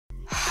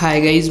Hi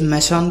guys, मैं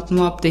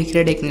शांतनु। आप देख रहे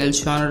हैं टेक्निकल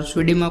चैनल। इस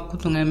वीडियो में आपको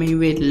दूंगा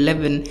MIUI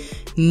 11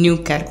 new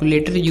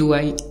calculator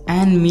UI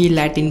and me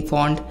Latin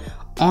font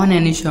on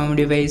any Xiaomi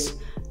device.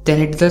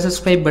 Then hit the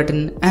subscribe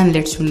button and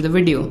let's begin the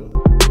video.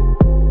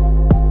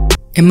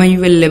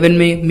 MIUI 11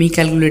 में मी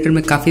कैलकुलेटर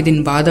में काफ़ी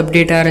दिन बाद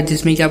अपडेट आ रहा है,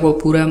 जिसमें कि आपको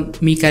पूरा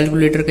मी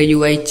कैलकुलेटर का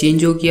UI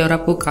चेंज हो गया और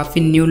आपको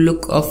काफ़ी न्यू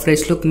लुक और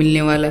फ्रेश लुक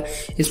मिलने वाला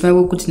है। इसमें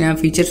आपको कुछ नया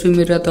फीचर्स भी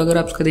मिल रहा है। तो अगर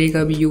आप उसका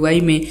देखिएगा अभी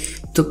UI में,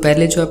 तो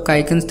पहले जो आपका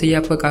आइकन्स थे ये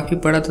आपका काफ़ी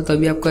बड़ा था, तो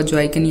अभी आपका जो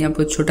आइकन यहाँ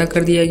पर छोटा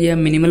कर दिया गया,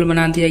 मिनिमल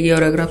बना दिया गया।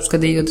 और अगर आप उसका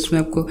देखिएगा तो इसमें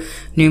आपको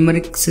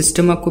न्यूमेरिक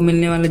सिस्टम आपको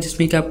मिलने वाला है,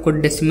 जिसमें कि आपको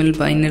डेसिमल,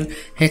 बाइनल,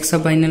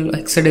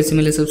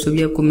 हेक्साडेसिमल ये सब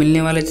सभी आपको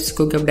मिलने वाला है,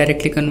 जिसको कि आप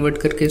डायरेक्टली कन्वर्ट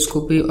करके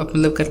इसको भी आप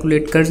मतलब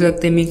कैलकुलेट कर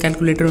सकते हैं। मी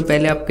कैलकुलेटर में पहले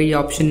आपका ये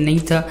ऑप्शन नहीं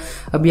था,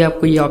 अभी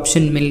आपको ये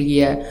ऑप्शन मिल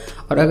गया है।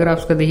 और अगर आप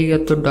उसका देखिएगा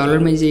तो डॉलर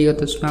में जाइएगा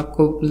तो उसमें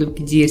आपको मतलब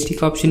कि GST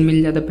का ऑप्शन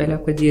मिल जाता है। पहले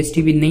आपका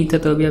GST भी नहीं था,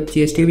 तो अभी आप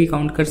GST भी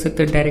काउंट कर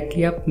सकते हैं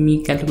डायरेक्टली आप मी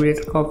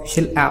कैलकुलेटर का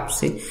ऑफिशियल ऐप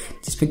से,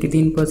 जिसमें कि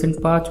 3%,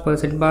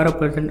 5%,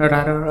 12%,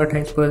 18 और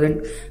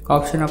 28% का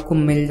ऑप्शन आपको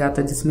मिल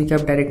जाता है, जिसमें कि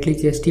आप डायरेक्टली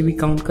GST भी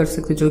काउंट कर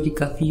सकते हैं, जो कि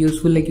काफ़ी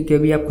यूजफुल है। क्योंकि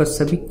अभी आपका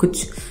सभी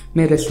कुछ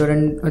में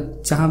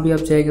रेस्टोरेंट जहाँ भी आप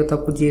जाएगा तो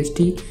आपको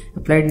GST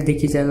अप्लाइड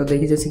देखी जाएगा।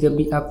 देखिए जैसे कि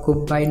अभी आपको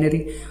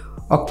बाइनरी,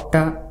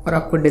 ऑक्टा और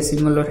आपको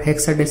डेसिमल और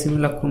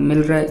हेक्साडेसिमल आपको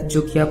मिल रहा है,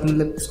 जो कि आप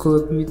मतलब इसको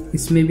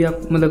इसमें भी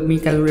आप मतलब मी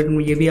कैलकुलेटर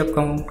में ये भी आप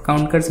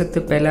काउंट कर सकते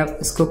हैं। पहले आप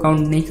इसको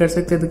काउंट नहीं कर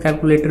सकते थे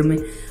कैलकुलेटर में,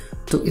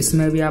 तो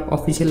इसमें भी आप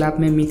ऑफिशियल ऐप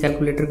में मी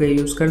कैलकुलेटर का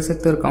यूज़ कर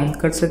सकते हो और काउंट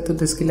कर सकते हो।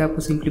 तो इसके लिए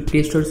आपको सिंपली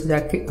प्ले स्टोर से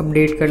जाके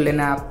अपडेट कर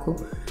लेना है आपको।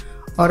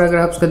 और अगर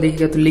आप उसका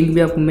देखिएगा तो लिंक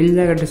भी आपको मिल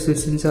जाएगा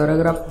डिस्क्रिप्शन से। और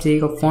अगर आप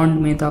जाइएगा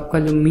फॉन्ट में, तो आपका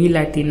जो मी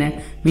लैटिन है,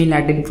 मी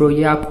लैटिन प्रो,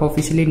 ये आपको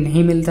ऑफिशियली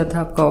नहीं मिलता था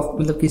आपका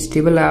मतलब कि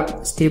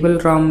स्टेबल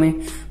रॉम में,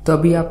 तो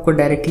अभी आपको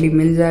डायरेक्टली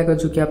मिल जाएगा,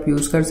 जो कि आप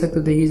यूज़ कर सकते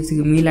हो। देखिए जैसे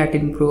कि मी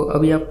लैटिन प्रो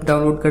अभी आप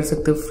डाउनलोड कर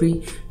सकते हो फ्री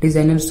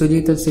डिजाइनर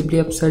स्टूडियो। तो सिंपली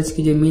आप सर्च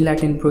कीजिए मी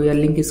लैटिन प्रो, या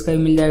लिंक इसका भी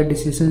मिल जाएगा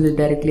डिस्क्रिप्शन से,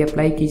 डायरेक्टली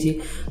अप्लाई कीजिए।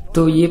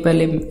 तो ये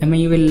पहले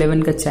MIUI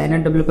 11 का चाइना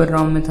डेवलपर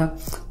रॉम में था,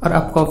 और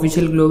आपका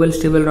ऑफिशियल ग्लोबल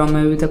स्टेबल रॉम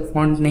में अभी तक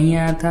फॉन्ट नहीं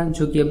आया था,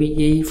 जो कि अभी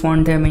यही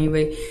फॉन्ट है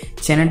MIUI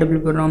चाइना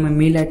डेवलपर रॉम में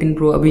मी लैटिन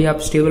प्रो। अभी आप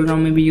स्टेबल रॉम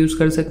में भी यूज़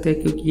कर सकते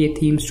हैं, क्योंकि ये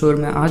थीम स्टोर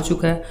में आ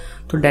चुका है।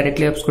 तो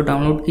डायरेक्टली आप उसको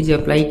डाउनलोड कीजिए,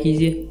 अप्लाई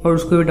कीजिए, और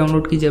उसको भी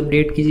डाउनलोड कीजिए,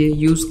 अपडेट कीजिए,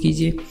 यूज़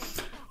कीजिए।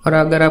 और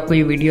अगर आपको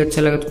ये वीडियो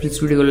अच्छा लगा तो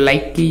प्लीज़ वीडियो को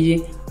लाइक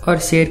कीजिए और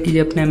शेयर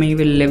कीजिए अपने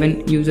MIUI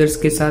 11 यूजर्स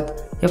के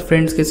साथ या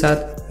फ्रेंड्स के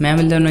साथ। मैं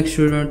मिलता हूँ नेक्स्ट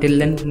वीडियो में। Till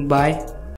then bye.